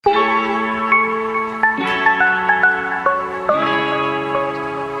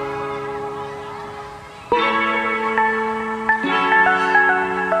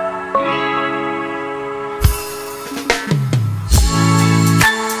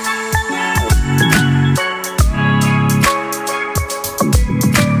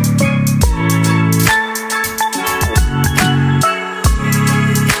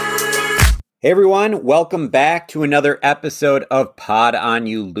everyone, welcome back to another episode of Pod on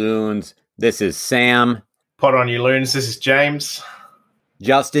You Loons. This is Sam. Pod on You Loons, this is James.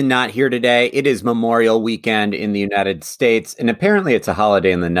 Justin not here today. It is Memorial Weekend in the United States, and apparently it's a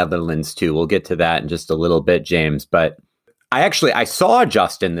holiday in the Netherlands too. We'll get to that in just a little bit, James. But I saw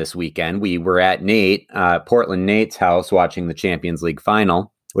Justin this weekend. We were at Portland Nate's house watching the Champions League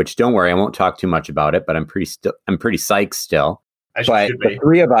final, which don't worry, I won't talk too much about it, but I'm pretty psyched still. But the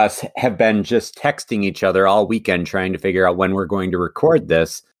three of us have been just texting each other all weekend trying to figure out when we're going to record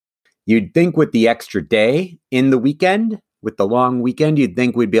this. You'd think with the extra day in the weekend, with the long weekend, you'd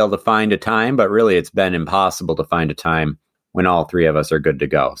think we'd be able to find a time, but really it's been impossible to find a time when all three of us are good to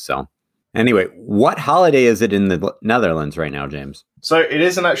go. So anyway, what holiday is it in the Netherlands right now, James? So it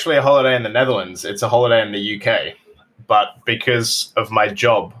isn't actually a holiday in the Netherlands. It's a holiday in the UK. But because of my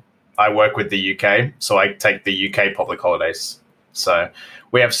job, I work with the UK, so I take the UK public holidays. So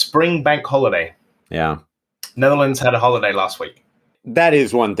we have spring bank holiday. Yeah. Netherlands had a holiday last week. That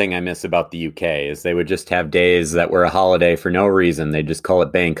is one thing I miss about the UK is they would just have days that were a holiday for no reason. They just call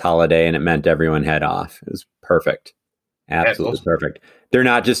it bank holiday and it meant everyone had off. It was perfect. Absolutely awesome. Perfect. They're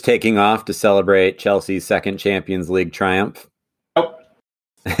not just taking off to celebrate Chelsea's second Champions League triumph. Oh,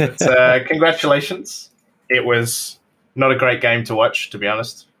 congratulations. It was not a great game to watch, to be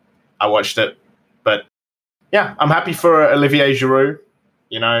honest. I watched it, but yeah, I'm happy for Olivier Giroud.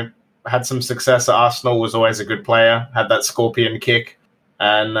 You know, had some success at Arsenal, was always a good player, had that scorpion kick.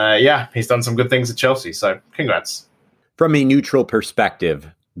 And he's done some good things at Chelsea. So congrats. From a neutral perspective,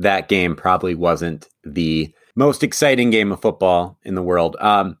 that game probably wasn't the most exciting game of football in the world.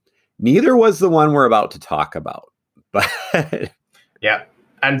 Neither was the one we're about to talk about. But yeah.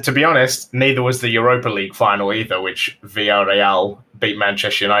 And to be honest, neither was the Europa League final either, which Villarreal beat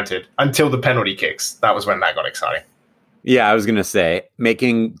Manchester United until the penalty kicks. That was when that got exciting. Yeah, I was going to say,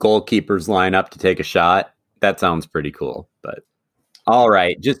 making goalkeepers line up to take a shot, that sounds pretty cool. But all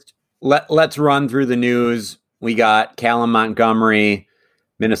right, just let's run through the news. We got Callum Montgomery.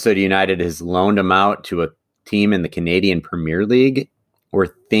 Minnesota United has loaned him out to a team in the Canadian Premier League.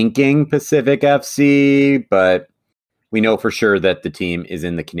 We're thinking Pacific FC, but we know for sure that the team is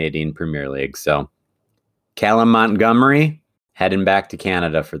in the Canadian Premier League. So Callum Montgomery heading back to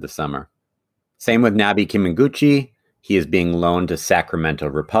Canada for the summer. Same with Naby Kiminguchi. He is being loaned to Sacramento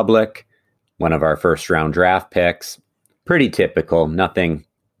Republic, one of our first round draft picks. Pretty typical. Nothing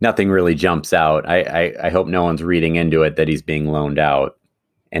really jumps out. I hope no one's reading into it that he's being loaned out.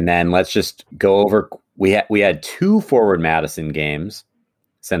 And then let's just go over. We had two Forward Madison games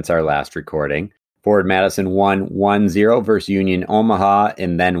since our last recording. Forward Madison won 1-0 versus Union Omaha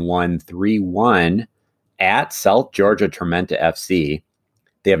and then won 3-1 at South Georgia Tormenta FC.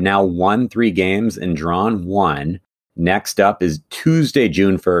 They have now won 3 games and drawn 1. Next up is Tuesday,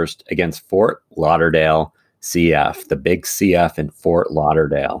 June 1st against Fort Lauderdale CF, the big CF in Fort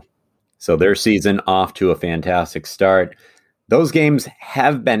Lauderdale. So their season off to a fantastic start. Those games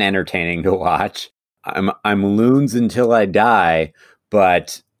have been entertaining to watch. I'm loons until I die,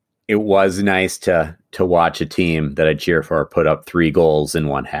 but it was nice to watch a team that I cheer for put up 3 goals in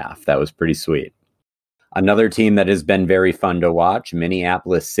one half. That was pretty sweet. Another team that has been very fun to watch,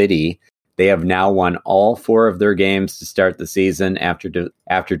 Minneapolis City. They have now won all 4 of their games to start the season after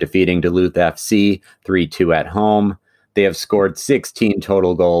defeating Duluth FC 3-2 at home. They have scored 16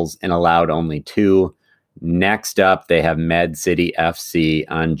 total goals and allowed only 2. Next up, they have Med City FC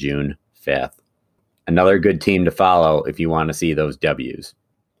on June 5th. Another good team to follow if you want to see those W's.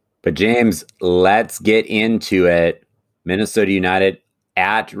 But James, let's get into it. Minnesota United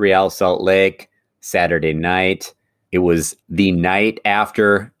at Real Salt Lake Saturday night. It was the night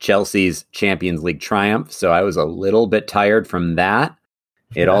after Chelsea's Champions League triumph, so I was a little bit tired from that.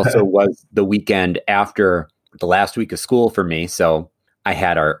 It also was the weekend after the last week of school for me, so I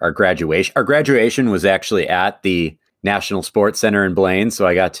had our graduation. Our graduation was actually at the National Sports Center in Blaine, so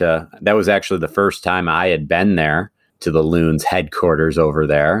that was actually the first time I had been there, to the Loons headquarters over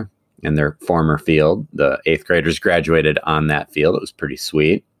there in their former field. The 8th graders graduated on that field. It was pretty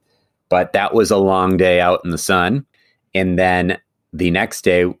sweet. But that was a long day out in the sun. And then the next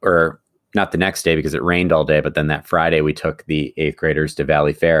day, or not the next day because it rained all day, but then that Friday we took the 8th graders to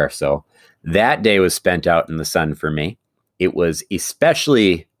Valley Fair. So that day was spent out in the sun for me. It was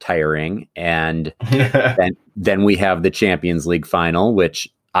especially tiring. And then we have the Champions League final, which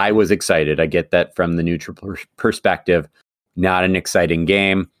I was excited. I get that from the neutral perspective, not an exciting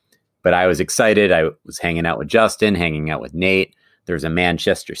game, but I was excited. I was hanging out with Justin, hanging out with Nate. There's a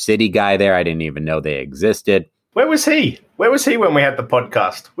Manchester City guy there. I didn't even know they existed. Where was he? Where was he when we had the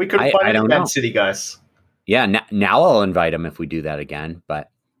podcast? We couldn't find any Man City guys. Yeah, now I'll invite him if we do that again. But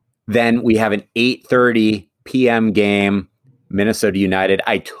Then we have an 8:30 p.m. game, Minnesota United.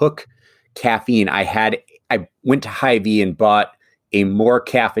 I took caffeine. I went to Hy-Vee and bought a more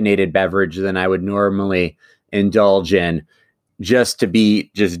caffeinated beverage than I would normally indulge in, just to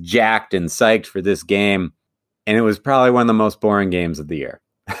be just jacked and psyched for this game. And it was probably one of the most boring games of the year.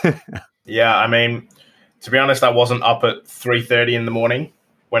 Yeah, I mean, to be honest, I wasn't up at 3:30 in the morning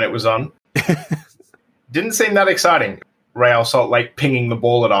when it was on. Didn't seem that exciting. Real Salt Lake pinging the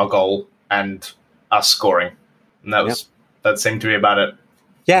ball at our goal and us scoring. And that seemed to be about it.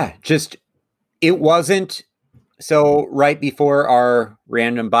 Yeah, just it wasn't. So right before our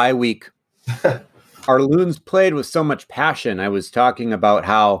random bye week, our Loons played with so much passion. I was talking about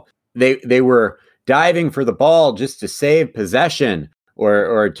how they were diving for the ball just to save possession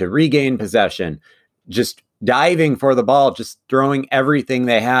or to regain possession, just diving for the ball, just throwing everything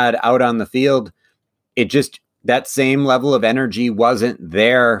they had out on the field. That same level of energy wasn't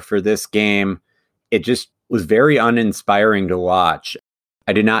there for this game. It just was very uninspiring to watch.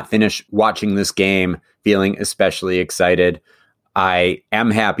 I did not finish watching this game feeling especially excited. I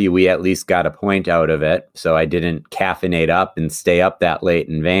am happy we at least got a point out of it, so I didn't caffeinate up and stay up that late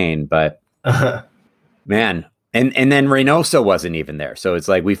in vain. But man, and then Reynoso wasn't even there. So it's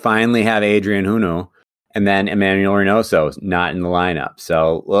like we finally have Adrian Hunu, and then Emmanuel Reynoso is not in the lineup.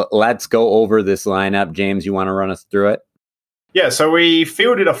 So let's go over this lineup. James, you want to run us through it? Yeah, so we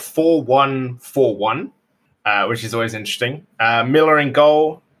fielded a 4-1-4-1, which is always interesting. Miller in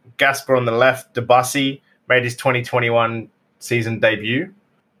goal, Gasper on the left, Debussy made his 2021 season debut,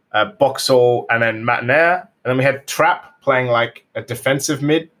 Boxall, and then Matinaire. And then we had Trapp playing like a defensive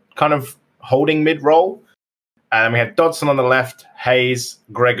mid, kind of holding mid role. And we had Dodson on the left, Hayes,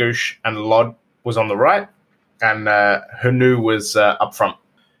 Gregush, and Lod was on the right. And Hunu was up front.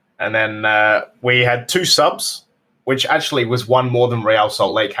 And then we had two subs, which actually was one more than Real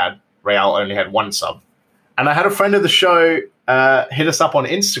Salt Lake had. Real only had one sub. And I had a friend of the show hit us up on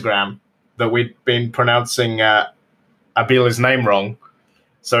Instagram that we'd been pronouncing Abila's name wrong.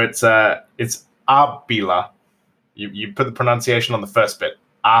 So it's Abila. You put the pronunciation on the first bit.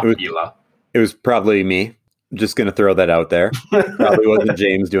 Abila. It was probably me. I'm just going to throw that out there. Probably wasn't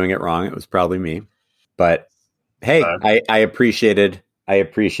James doing it wrong. It was probably me. But hey, I appreciated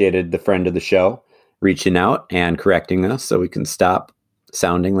the friend of the show reaching out and correcting us so we can stop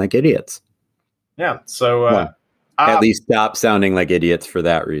sounding like idiots. Yeah. So at least stop sounding like idiots for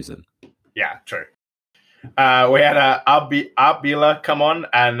that reason. Yeah, true. We had Abila come on,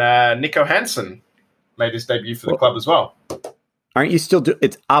 and Nico Hansen made his debut for the club as well. Aren't you still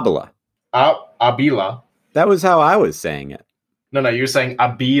it's Abila? Abila. That was how I was saying it. No, you were saying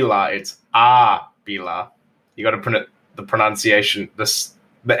Abila. It's Abila. You got to print it, the pronunciation.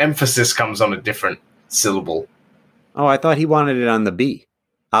 The emphasis comes on a different syllable. Oh, I thought he wanted it on the B.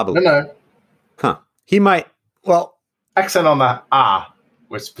 Abila. No. Huh. He might. Well, accent on the A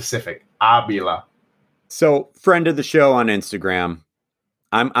was specific. Abila. So, friend of the show on Instagram.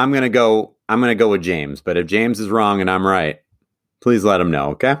 I'm gonna go with James. But if James is wrong and I'm right, please let him know.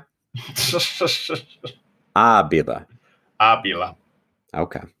 Okay. Abila.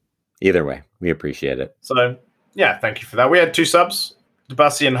 Okay. Either way, we appreciate it. So, yeah, thank you for that. We had two subs.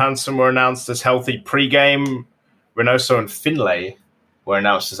 Debussy and Hansen were announced as healthy pre-game. Reynoso and Finlay were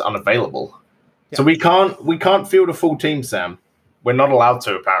announced as unavailable. Yeah. So we can't field a full team, Sam. We're not allowed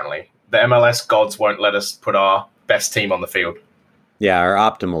to, apparently. The MLS gods won't let us put our best team on the field. Yeah, our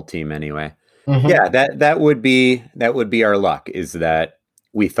optimal team anyway. Mm-hmm. Yeah, that would be our luck, is that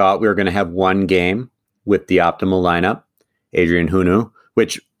we thought we were going to have one game with the optimal lineup, Adrian Hunu,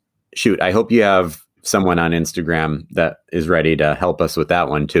 which, shoot, I hope you have someone on Instagram that is ready to help us with that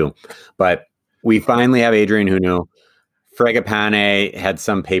one too. But we finally have Adrian Hunu. Fragapane had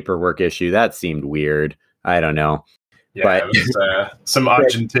some paperwork issue. That seemed weird. I don't know. Yeah, but it was, some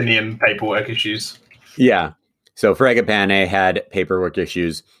Argentinian paperwork issues. Yeah. So Fragapane had paperwork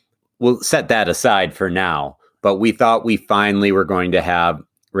issues. We'll set that aside for now. But we thought we finally were going to have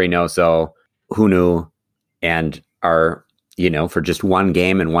Reynoso, Hunu, and our, for just one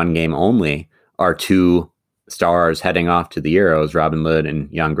game and one game only, our two stars heading off to the Euros, Robin Lod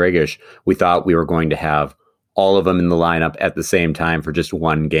and Jan Gregush. We thought we were going to have all of them in the lineup at the same time for just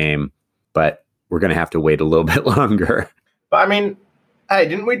one game. But we're going to have to wait a little bit longer. But I mean, hey,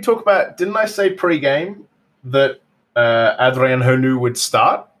 didn't I say pre-game that Adrien Hunu would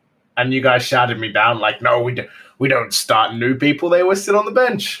start? And you guys shouted me down like, no, we don't start new people. They always sit on the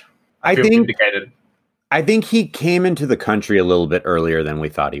bench. I feel vindicated. I think he came into the country a little bit earlier than we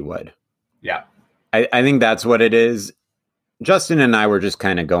thought he would. Yeah. I think that's what it is. Justin and I were just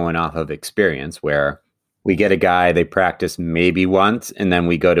kind of going off of experience where We get a guy, they practice maybe once, and then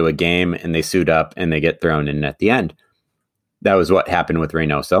we go to a game and they suit up and they get thrown in at the end. That was what happened with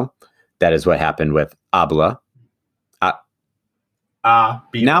Reynoso. That is what happened with Abla.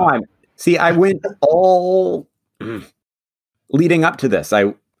 Now I went all leading up to this.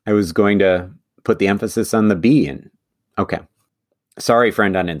 I was going to put the emphasis on the B, and okay. Sorry,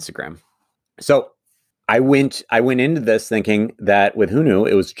 friend on Instagram. So I went into this thinking that with Hunu,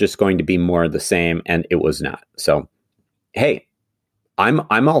 it was just going to be more of the same, and it was not. So, hey, I'm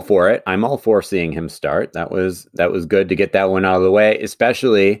all for it. I'm all for seeing him start. That was good to get that one out of the way,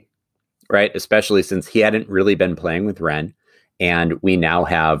 especially since he hadn't really been playing with Ren, and we now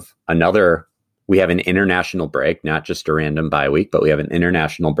have an international break, not just a random bye week, but we have an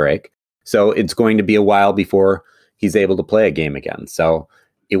international break. So it's going to be a while before he's able to play a game again. So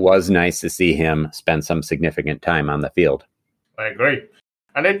it was nice to see him spend some significant time on the field. I agree.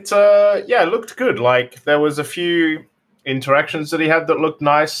 And it looked good. Like, there was a few interactions that he had that looked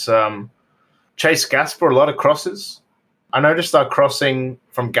nice. Chase Gasper, a lot of crosses. I noticed our crossing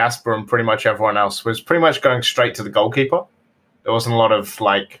from Gasper and pretty much everyone else was pretty much going straight to the goalkeeper. There wasn't a lot of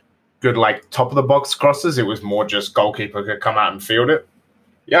good top of the box crosses. It was more just goalkeeper could come out and field it.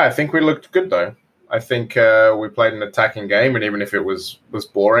 Yeah, I think we looked good though. I think we played an attacking game, and even if it was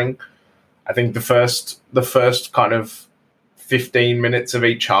boring, I think the first kind of 15 minutes of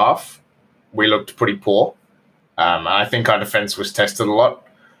each half, we looked pretty poor. I think our defense was tested a lot,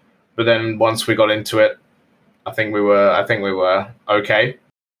 but then once we got into it, I think we were okay.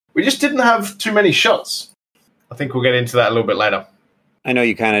 We just didn't have too many shots. I think we'll get into that a little bit later. I know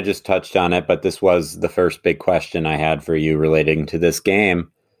you kind of just touched on it, but this was the first big question I had for you relating to this game.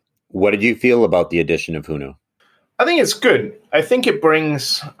 What did you feel about the addition of Hunu? I think it's good. I think it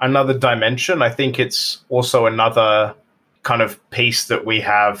brings another dimension. I think it's also another kind of piece that we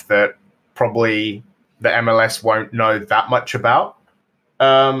have that probably the MLS won't know that much about.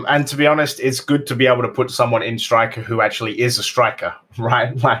 And to be honest, it's good to be able to put someone in striker who actually is a striker,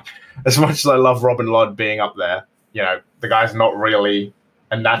 right? Like, as much as I love Robin Lod being up there, the guy's not really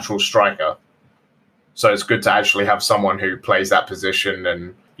a natural striker. So it's good to actually have someone who plays that position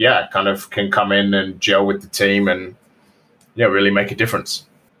and, kind of can come in and gel with the team and, really make a difference.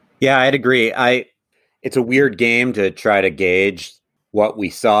 Yeah, I'd agree. It's a weird game to try to gauge what we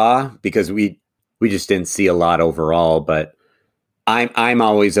saw because we just didn't see a lot overall, but I'm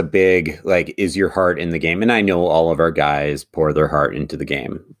always a big, is your heart in the game? And I know all of our guys pour their heart into the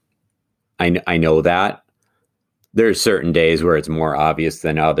game. I know that. There's certain days where it's more obvious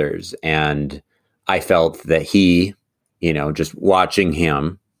than others. And I felt that he, just watching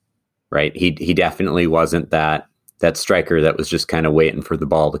him, right? He definitely wasn't that striker that was just kind of waiting for the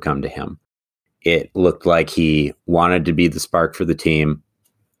ball to come to him. It looked like he wanted to be the spark for the team.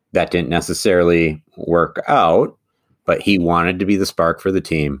 That didn't necessarily work out, but he wanted to be the spark for the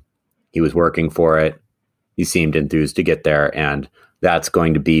team. He was working for it. He seemed enthused to get there, and that's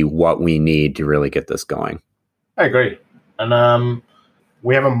going to be what we need to really get this going. I agree. And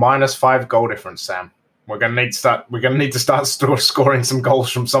we have a -5 goal difference, Sam. We're going to need to start scoring some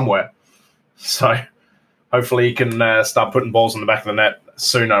goals from somewhere. So hopefully he can start putting balls in the back of the net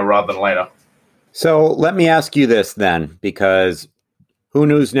sooner rather than later. So let me ask you this then, because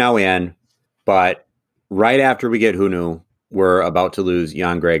Hunu's now in, but right after we get Hunu, we're about to lose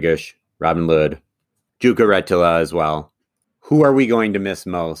Jan Gregish, Robin Lod, Juka Rettila as well. Who are we going to miss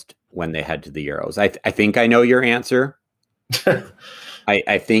most when they head to the Euros? I think I know your answer.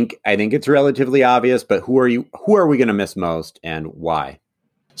 I think it's relatively obvious, but who are we going to miss most and why?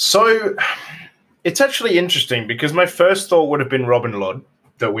 So it's actually interesting because my first thought would have been Robin Lod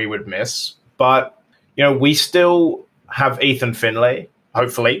that we would miss, but we still have Ethan Finlay,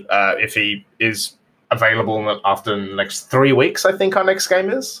 hopefully, if he is available after the next 3 weeks, I think our next game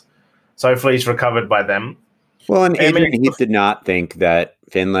is. So hopefully he's recovered by them. Well, and Adrian Heath did not think that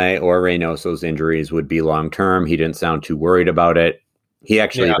Finlay or Reynoso's injuries would be long-term. He didn't sound too worried about it. He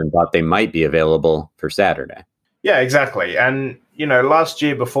actually even thought they might be available for Saturday. Yeah, exactly. And, last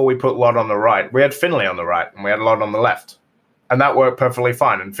year before we put Lod on the right, we had Finlay on the right and we had Lod on the left. And that worked perfectly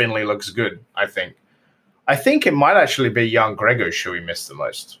fine. And Finlay looks good, I think. I think it might actually be Jan Gregish who we missed the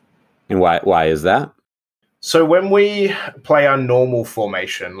most. And why is that? So when we play our normal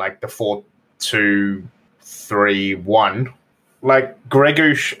formation, like the 4-2-3-1,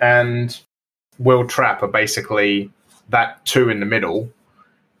 Gregish and Will Trapp are basically that two in the middle.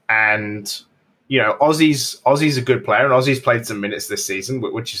 And, Ozzy's a good player, and Ozzy's played some minutes this season,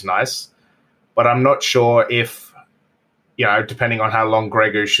 which is nice. But I'm not sure if, depending on how long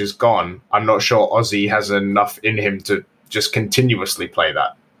Gregish is gone, I'm not sure Ozzy has enough in him to just continuously play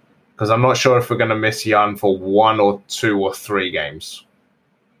that. because I'm not sure if we're going to miss Jan for 1 or 2 or 3 games,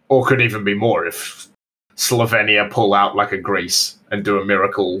 or could even be more if Slovenia pull out like a Greece and do a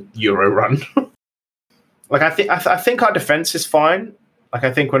miracle Euro run. Like I think our defense is fine. Like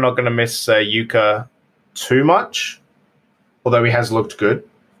I think we're not going to miss Yuka too much, although he has looked good.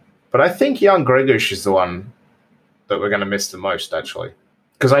 But I think Jan Greguš is the one that we're going to miss the most, actually,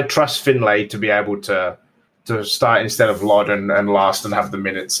 because I trust Finlay to be able to start instead of Lod and last and have the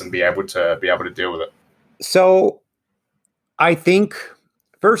minutes and be able to deal with it. So I think,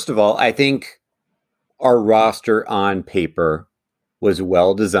 first of all, I think our roster on paper was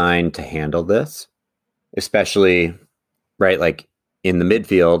well designed to handle this, especially, right, like in the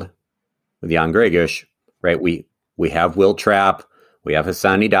midfield with Jan Greguš, right? We have Will Trapp, we have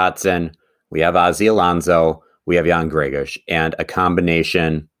Hassani Dotson, we have Ozzy Alonso, we have Jan Greguš, and a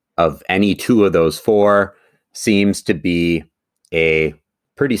combination of any two of those four seems to be a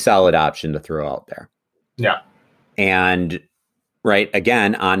pretty solid option to throw out there. Yeah. And right,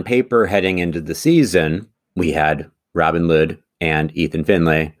 again, on paper heading into the season, we had Robin Lod and Ethan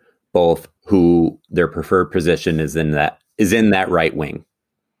Finlay, both who their preferred position is in that right wing.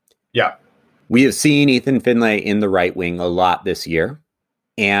 Yeah. We have seen Ethan Finlay in the right wing a lot this year.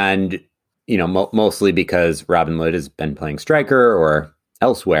 And, mostly because Robin Lod has been playing striker or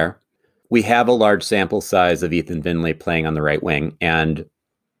elsewhere. We have a large sample size of Ethan Finlay playing on the right wing, and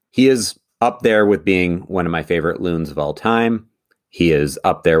he is up there with being one of my favorite loons of all time. He is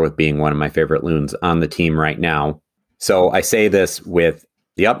up there with being one of my favorite loons on the team right now. So I say this with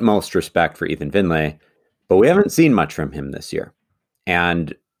the utmost respect for Ethan Finlay, but we haven't seen much from him this year.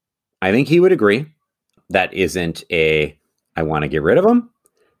 And I think he would agree. That isn't I want to get rid of him.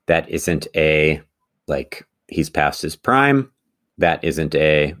 That isn't he's past his prime. That isn't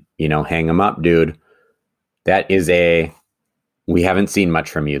hang him up, dude. That is we haven't seen much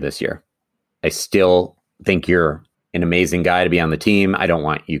from you this year. I still think you're an amazing guy to be on the team. I don't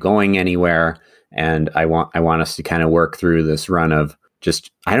want you going anywhere. And I want us to kind of work through this run of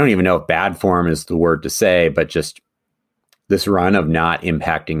just, I don't even know if bad form is the word to say, but just this run of not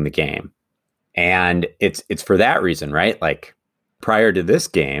impacting the game. And it's for that reason, right? Like prior to this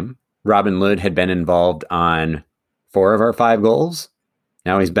game, Robin Lod had been involved on 4 of our 5 goals.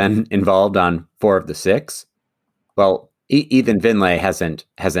 Now he's been involved on 4 of the 6. Well, Ethan Finlay hasn't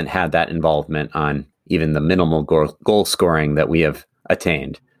had that involvement on even the minimal goal scoring that we have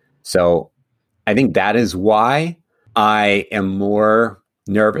attained. So I think that is why I am more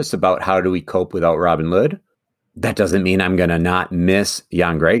nervous about how do we cope without Robin Lod. That doesn't mean I'm going to not miss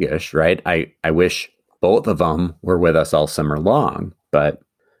Jan Greguš, right? I wish both of them were with us all summer long, but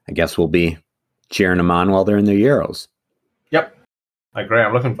I guess we'll be cheering them on while they're in their Euros. Yep, I agree.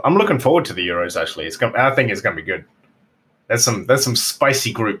 I'm looking forward to the Euros. Actually, I think it's going to be good. There's some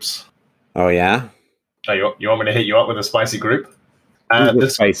spicy groups. Oh yeah. Oh, you want me to hit you up with a spicy group? The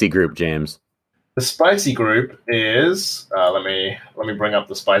spicy group, James. The spicy group is let me bring up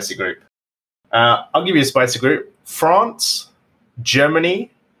the spicy group. I'll give you a spicy group: France,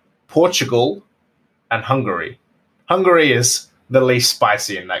 Germany, Portugal, and Hungary. Hungary is the least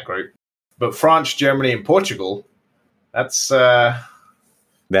spicy in that group, but France, Germany, and Portugal. That's I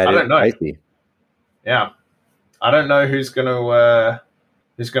don't know. Spicy. Yeah, I don't know who's gonna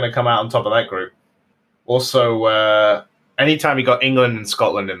come out on top of that group. Also, anytime you got England and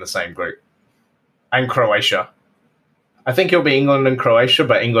Scotland in the same group, and Croatia, I think it'll be England and Croatia,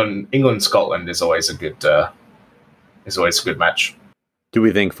 but England Scotland is always a good match. Do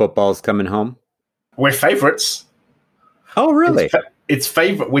we think football's coming home? We're favourites. Oh, really?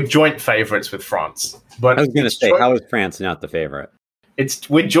 We're joint favourites with France. But I was going to say, how is France not the favourite?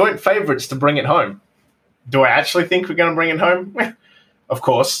 We're joint favourites to bring it home. Do I actually think we're going to bring it home? Of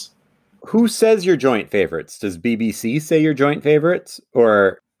course. Who says you're joint favourites? Does BBC say you're joint favourites,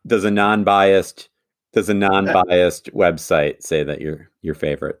 or does a non-biased website say that you're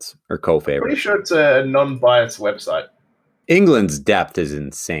favourites or co-favorites? Pretty sure it's a non-biased website. England's depth is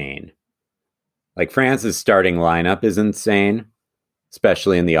insane. Like France's starting lineup is insane,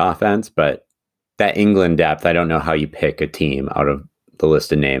 especially in the offense, but that England depth, I don't know how you pick a team out of the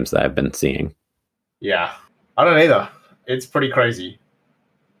list of names that I've been seeing. Yeah, I don't either. It's pretty crazy.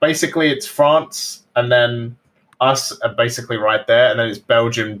 Basically, it's France, and then us are basically right there, and then it's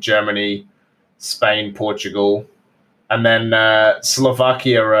Belgium, Germany, Spain, Portugal, and then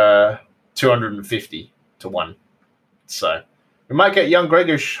Slovakia 250 to 1. So we might get young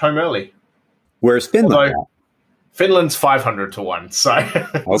Greguš home early. Where's Finland? Finland's 500 to 1. So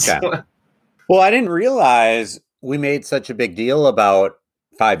okay. Well, I didn't realize we made such a big deal about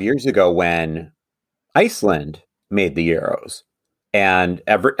 5 years ago when Iceland made the Euros. And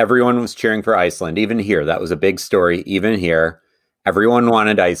everyone was cheering for Iceland. Even here, that was a big story. Even here, everyone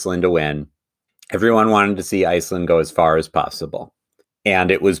wanted Iceland to win. Everyone wanted to see Iceland go as far as possible. And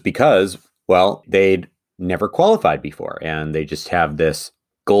it was because, well, they'd never qualified before. And they just have this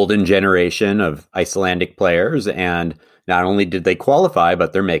golden generation of Icelandic players. And not only did they qualify,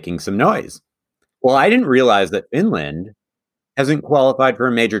 but they're making some noise. Well, I didn't realize that Finland hasn't qualified for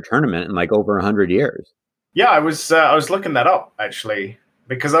a major tournament in like over 100 years. Yeah, I was looking that up actually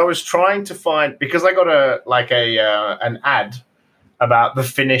because I was trying to find because I got an ad about the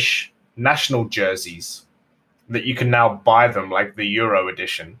Finnish national jerseys that you can now buy them like the Euro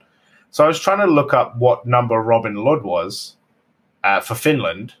edition. So I was trying to look up what number Robin Lod was for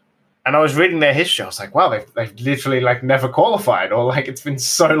Finland, and I was reading their history. I was like, wow, they've literally like never qualified, or like it's been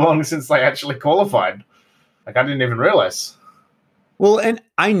so long since they actually qualified. Like I didn't even realize. Well, and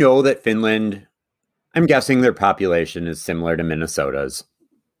I know that Finland, I'm guessing their population is similar to Minnesota's.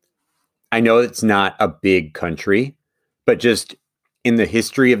 I know it's not a big country, but just in the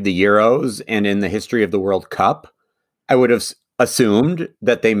history of the Euros and in the history of the World Cup, I would have assumed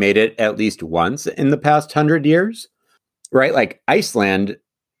that they made it at least once in the past 100 years, right? Like Iceland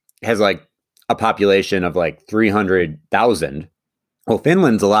has like a population of like 300,000. Well,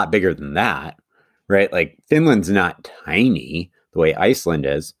 Finland's a lot bigger than that, right? Like Finland's not tiny the way Iceland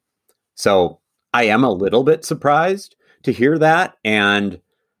is. So I am a little bit surprised to hear that. And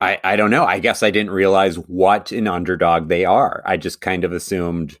I don't know. I guess I didn't realize what an underdog they are. I just kind of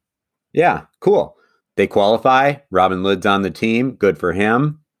assumed, yeah, cool. They qualify. Robin Lid's on the team. Good for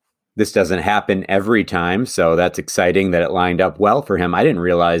him. This doesn't happen every time. So that's exciting that it lined up well for him. I didn't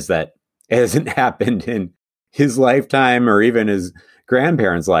realize that it hasn't happened in his lifetime or even his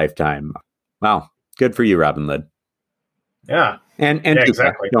grandparents' lifetime. Wow. Good for you, Robin Lid. Yeah. And yeah, Yuka.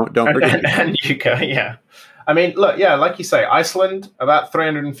 exactly. Don't forget. and Yuka, yeah. I mean, look, yeah, like you say, Iceland, about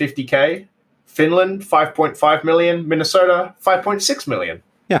 350K. Finland, 5.5 million. Minnesota, 5.6 million.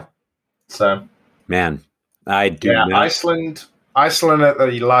 Yeah. So. Man, I do. Yeah, Iceland at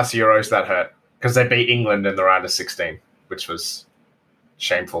the last Euros, that hurt. Because they beat England in the round of 16, which was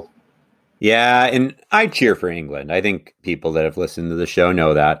shameful. Yeah, and I cheer for England. I think people that have listened to the show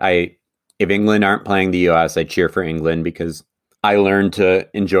know that. If England aren't playing the US, I cheer for England because I learned to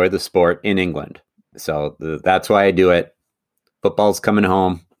enjoy the sport in England. So that's why I do it. Football's coming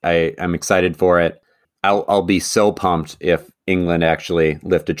home. I'm excited for it. I'll be so pumped if England actually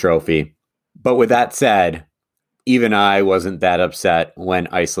lift a trophy. But with that said, even I wasn't that upset when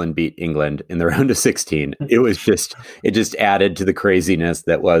Iceland beat England in the round of 16. It just added to the craziness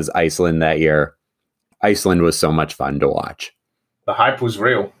that was Iceland that year. Iceland was so much fun to watch. The hype was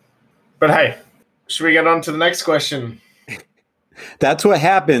real. But hey, should we get on to the next question? That's what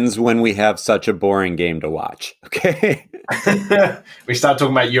happens when we have such a boring game to watch. Okay. We start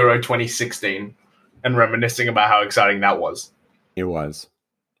talking about Euro 2016 and reminiscing about how exciting that was. It was.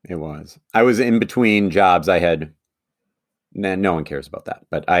 I was in between jobs. No one cares about that,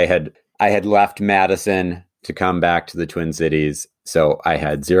 but I had left Madison to come back to the Twin Cities. So I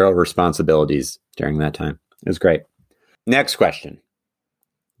had zero responsibilities during that time. It was great. Next question.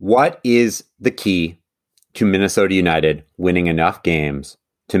 What is the key to Minnesota United winning enough games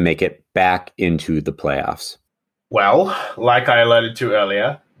to make it back into the playoffs? Well, like I alluded to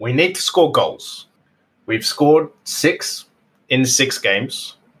earlier, we need to score goals. We've scored 6 in 6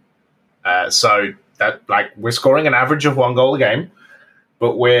 games. So that we're scoring an average of 1 goal a game,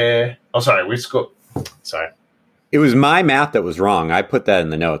 but It was my math that was wrong. I put that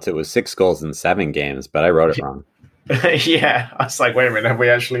in the notes. It was 6 goals in 7 games, but I wrote it wrong. Yeah. I was like, wait a minute, have we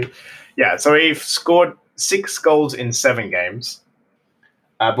actually? Yeah. So we've scored 6 goals in 7 games,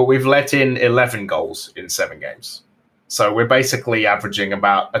 but we've let in 11 goals in 7 games. So we're basically averaging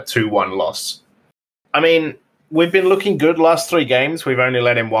about a 2-1 loss. I mean, we've been looking good last 3 games. We've only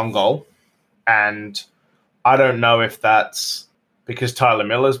let in 1 goal. And I don't know if that's because Tyler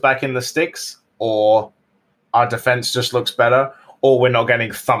Miller's back in the sticks or our defense just looks better or we're not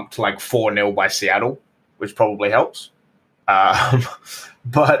getting thumped like 4-0 by Seattle, which probably helps.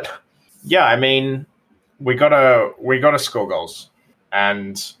 But yeah, I mean, we gotta score goals.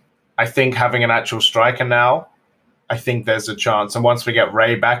 And I think having an actual striker now, I think there's a chance. And once we get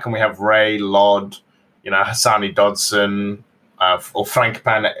Ray back and we have Ray, Lod, Hassani Dodson, or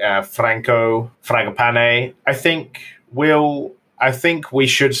Franco Fragapane, I think we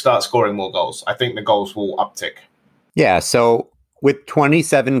should start scoring more goals. I think the goals will uptick. Yeah, so with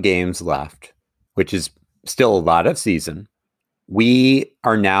 27 games left, which is still a lot of season, we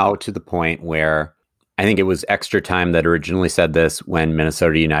are now to the point where I think it was Extra Time that originally said this when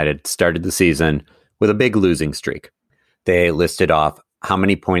Minnesota United started the season with a big losing streak. they listed off how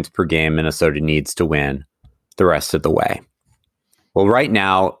many points per game Minnesota needs to win the rest of the way. Well, right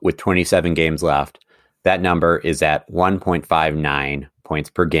now, with 27 games left, that number is at 1.59 points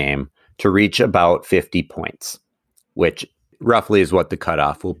per game to reach about 50 points, which roughly is what the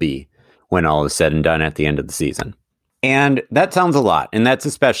cutoff will be when all is said and done at the end of the season. And that sounds a lot. And that's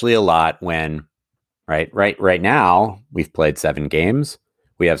especially a lot when, right now, we've played 7 games.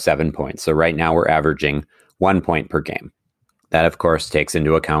 We have 7 points. So right now we're averaging 1 point per game. That, of course, takes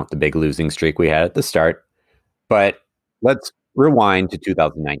into account the big losing streak we had at the start. But let's rewind to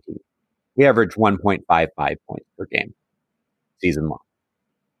 2019. We averaged 1.55 points per game, season long.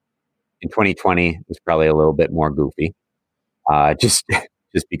 In 2020, it was probably a little bit more goofy, just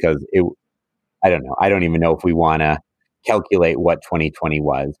because I don't know. I don't even know if we want to calculate what 2020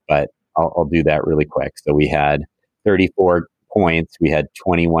 was, but I'll do that really quick. So we had 34 points. We had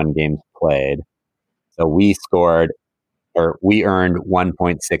 21 games played. So we earned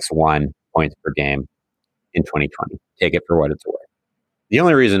 1.61 points per game in 2020. Take it for what it's worth. The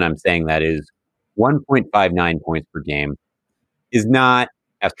only reason I'm saying that is 1.59 points per game is not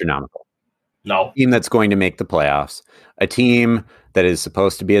astronomical. No. A team that's going to make the playoffs, a team that is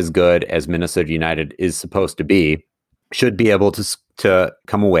supposed to be as good as Minnesota United is supposed to be, should be able to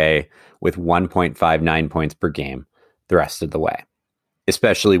come away with 1.59 points per game the rest of the way,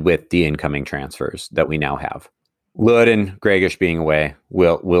 especially with the incoming transfers that we now have. Lud and Gregish being away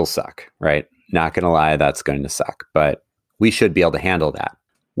will suck, right? Not going to lie, that's going to suck, but we should be able to handle that.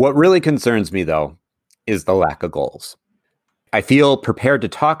 What really concerns me, though, is the lack of goals. I feel prepared to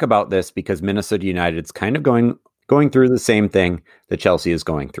talk about this because Minnesota United's kind of going through the same thing that Chelsea is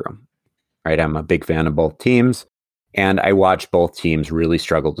going through, right? I'm a big fan of both teams, and I watch both teams really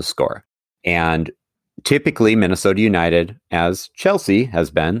struggle to score. And typically, Minnesota United, as Chelsea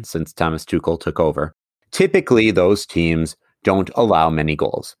has been since Thomas Tuchel took over, typically those teams don't allow many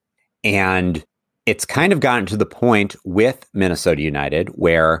goals. And it's kind of gotten to the point with Minnesota United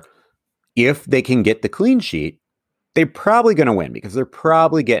where if they can get the clean sheet, they're probably going to win because they're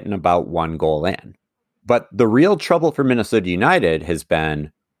probably getting about 1 goal in. But the real trouble for Minnesota United has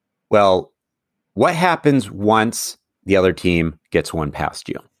been, well, what happens once the other team gets one past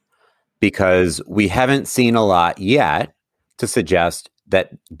you? Because we haven't seen a lot yet to suggest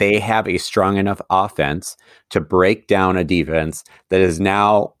that they have a strong enough offense to break down a defense that is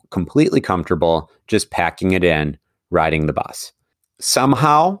now completely comfortable just packing it in, riding the bus.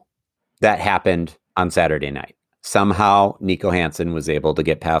 Somehow that happened on Saturday night. Somehow Nico Hansen was able to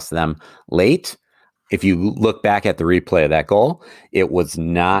get past them late. If you look back at the replay of that goal, it was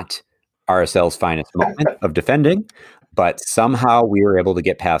not RSL's finest moment of defending, but somehow we were able to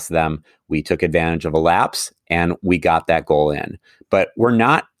get past them. We took advantage of a lapse and we got that goal in. But we're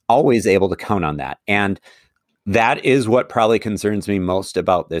not always able to count on that. And that is what probably concerns me most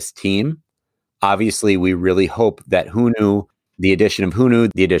about this team. Obviously, we really hope that the addition of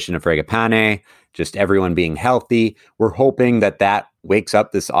Fragapane, just everyone being healthy, we're hoping that wakes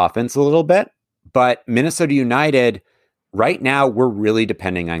up this offense a little bit. But Minnesota United, right now, we're really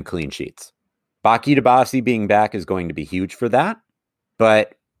depending on clean sheets. Baki Dabasi being back is going to be huge for that.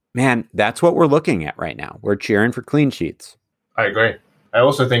 But, man, that's what we're looking at right now. We're cheering for clean sheets. I agree. I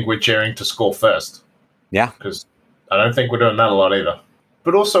also think we're cheering to score first. Yeah. Because I don't think we're doing that a lot either.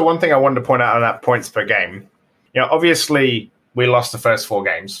 But also, one thing I wanted to point out on that points per game, obviously we lost the first 4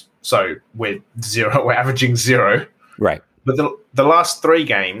 games. So we're averaging 0. Right. But the last 3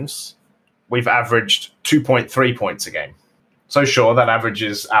 games, we've averaged 2.3 points a game. So sure, that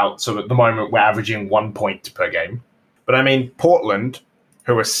averages out. So at the moment, we're averaging 1 point per game. But I mean, Portland,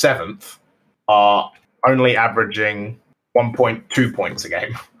 who are 7th, are only averaging 1.2 points a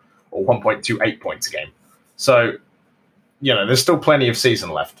game or 1.28 points a game. So, there's still plenty of season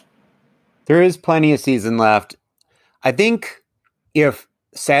left. There is plenty of season left. I think if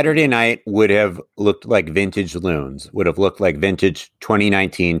Saturday night would have looked like vintage Loons, would have looked like vintage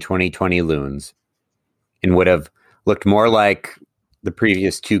 2019, 2020 Loons, and would have looked more like the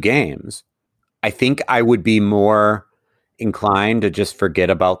previous 2 games, I think I would be more inclined to just forget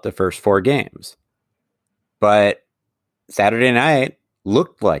about the first 4 games. But Saturday night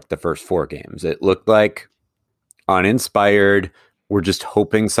looked like the first 4 games. It looked like uninspired. We're just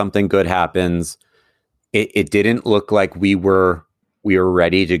hoping something good happens. It didn't look like we were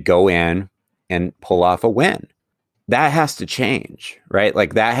ready to go in and pull off a win. That has to change, right?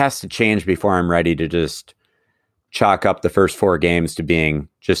 Like that has to change before I'm ready to just chalk up the first 4 games to being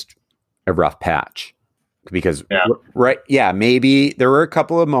just a rough patch. Because maybe there were a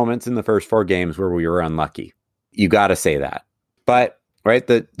couple of moments in the first 4 games where we were unlucky. You got to say that. But right,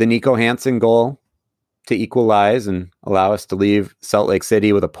 the Nico Hansen goal, to equalize and allow us to leave Salt Lake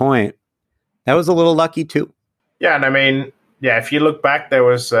City with a point. That was a little lucky too. Yeah, and I mean, if you look back, there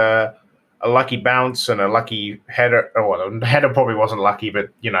was a lucky bounce and a lucky header. Well, the header probably wasn't lucky, but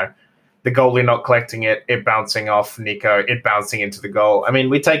the goalie not collecting it bouncing off Nico, it bouncing into the goal. I mean,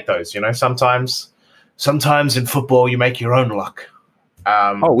 we take those. Sometimes in football you make your own luck.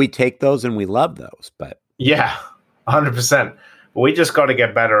 We take those and we love those, but 100%. But we just got to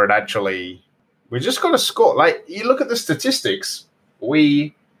get better at actually. We just got to score. Like, you look at the statistics,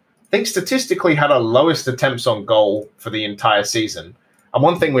 we think statistically had our lowest attempts on goal for the entire season. And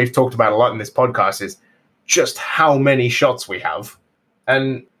one thing we've talked about a lot in this podcast is just how many shots we have.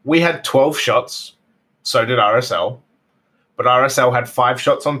 And we had 12 shots, so did RSL. But RSL had 5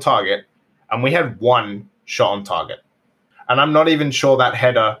 shots on target, and we had 1 shot on target. And I'm not even sure that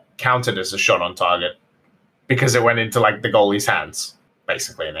header counted as a shot on target because it went into the goalie's hands,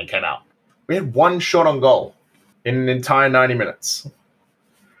 basically, and then came out. We had 1 shot on goal in an entire 90 minutes.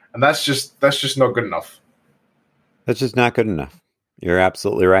 And that's just not good enough. That's just not good enough. You're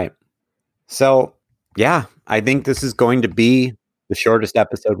absolutely right. So, I think this is going to be the shortest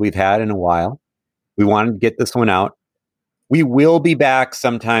episode we've had in a while. We wanted to get this one out. We will be back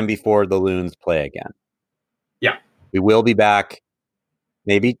sometime before the Loons play again. Yeah. We will be back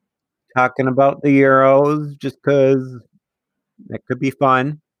maybe talking about the Euros just because that could be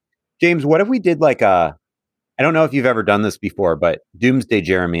fun. James, what if we did I don't know if you've ever done this before, but Doomsday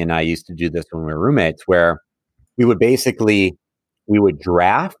Jeremy and I used to do this when we were roommates, where we would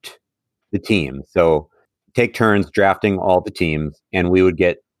draft the team. So take turns drafting all the teams, and we would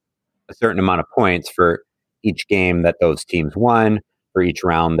get a certain amount of points for each game that those teams won, for each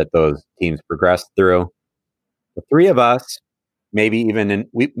round that those teams progressed through. The 3 of us, maybe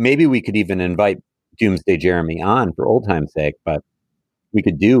we could even invite Doomsday Jeremy on for old time's sake, but we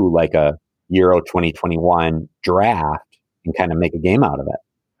could do a Euro 2021 draft and kind of make a game out of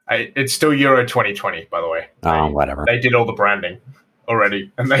it. It's still Euro 2020, by the way. Whatever. They did all the branding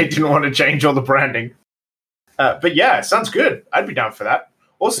already, and they didn't want to change all the branding. But yeah, sounds good. I'd be down for that.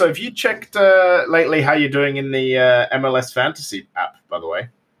 Also, have you checked lately how you're doing in the MLS Fantasy app, by the way?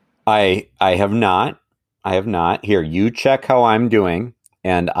 I have not. Here, you check how I'm doing,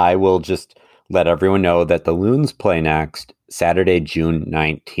 and I will just let everyone know that the Loons play next Saturday, June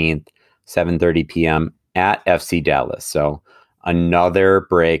 19th, 7:30 p.m. at FC Dallas. So another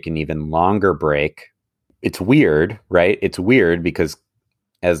break, an even longer break. It's weird, right? It's weird because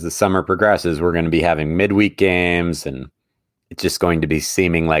as the summer progresses, we're going to be having midweek games, and it's just going to be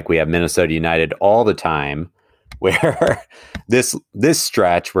seeming like we have Minnesota United all the time, where this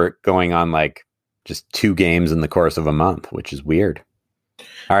stretch we're going on just 2 games in the course of a month, which is weird.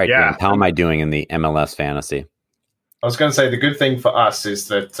 All right, James, how am I doing in the MLS Fantasy? I was going to say the good thing for us is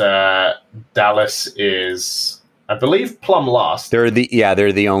that Dallas is, I believe, plumb last. They're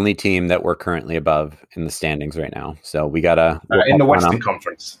the only team that we're currently above in the standings right now. So we gotta in the Western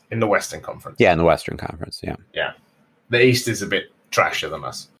Conference. In the Western Conference. Yeah, in the Western Conference. Yeah. Yeah. The East is a bit trashier than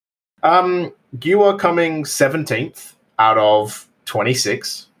us. You are coming 17th out of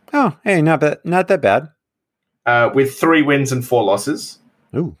 26. Oh, hey, not that bad. With 3 wins and 4 losses.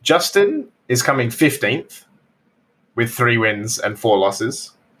 Ooh. Justin is coming 15th with 3 wins and 4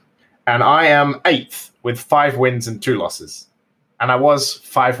 losses. And I am 8th with 5 wins and 2 losses. And I was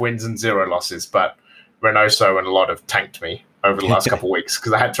 5 wins and 0 losses, but Reynoso and a lot have tanked me over the last couple of weeks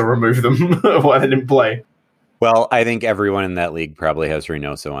because I had to remove them while they didn't play. Well, I think everyone in that league probably has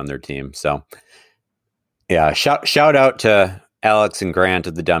Reynoso on their team. So, yeah, shout out to Alex and Grant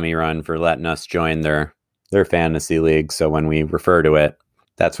of the Dummy Run for letting us join their fantasy league. So when we refer to it,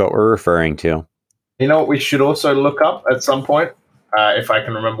 that's what we're referring to. You know what we should also look up at some point, if I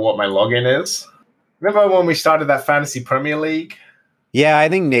can remember what my login is? Remember when we started that Fantasy Premier League? Yeah, I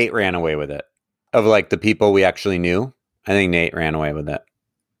think Nate ran away with it. Of the people we actually knew, I think Nate ran away with it.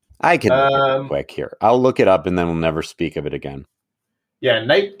 I can look it quick here. I'll look it up and then we'll never speak of it again. Yeah,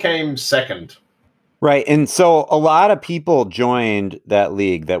 Nate came 2nd. Right, and so a lot of people joined that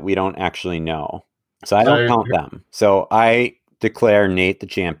league that we don't actually know. So I don't count them. So I declare Nate the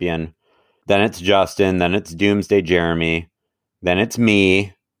champion. Then it's Justin. Then it's Doomsday Jeremy. Then it's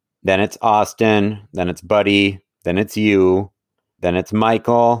me. Then it's Austin. Then it's Buddy. Then it's you. Then it's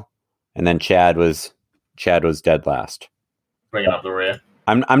Michael. And then Chad was dead last. Bringing up the rear.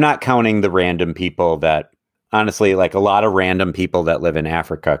 I'm not counting the random people that, honestly, a lot of random people that live in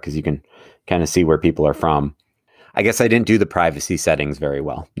Africa, because you can kind of see where people are from. I guess I didn't do the privacy settings very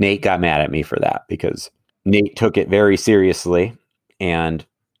well. Nate got mad at me for that because Nate took it very seriously and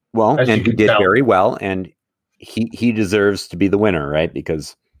he did very well, and he deserves to be the winner, right?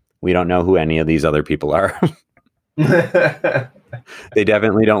 Because We don't know who any of these other people are. They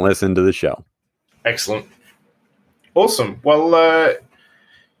definitely don't listen to the show. Excellent. Awesome. Well,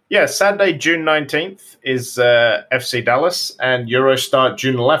 yeah, Saturday, June 19th is FC Dallas, and Euro start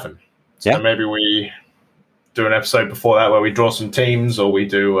June 11th. So maybe we do an episode before that where we draw some teams, or we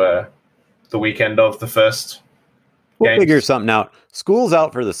do the weekend of the first We'll games. figure something out. School's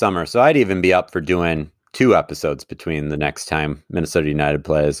out for the summer, so I'd even be up for doing 2 episodes between the next time Minnesota United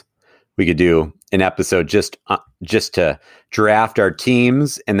plays. We could do an episode just to draft our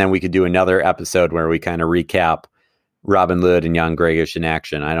teams, and then we could do another episode where we kind of recap Robin Lod and Jan Gregish in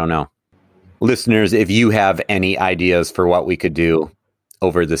action. I don't know. Listeners, if you have any ideas for what we could do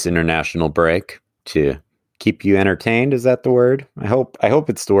over this international break to keep you entertained, is that the word? I hope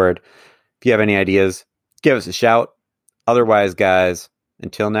it's the word. If you have any ideas, give us a shout. Otherwise, guys,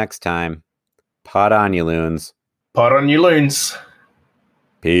 until next time, pot on you loons. Pot on you loons.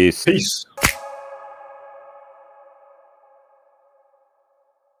 Peace. Peace.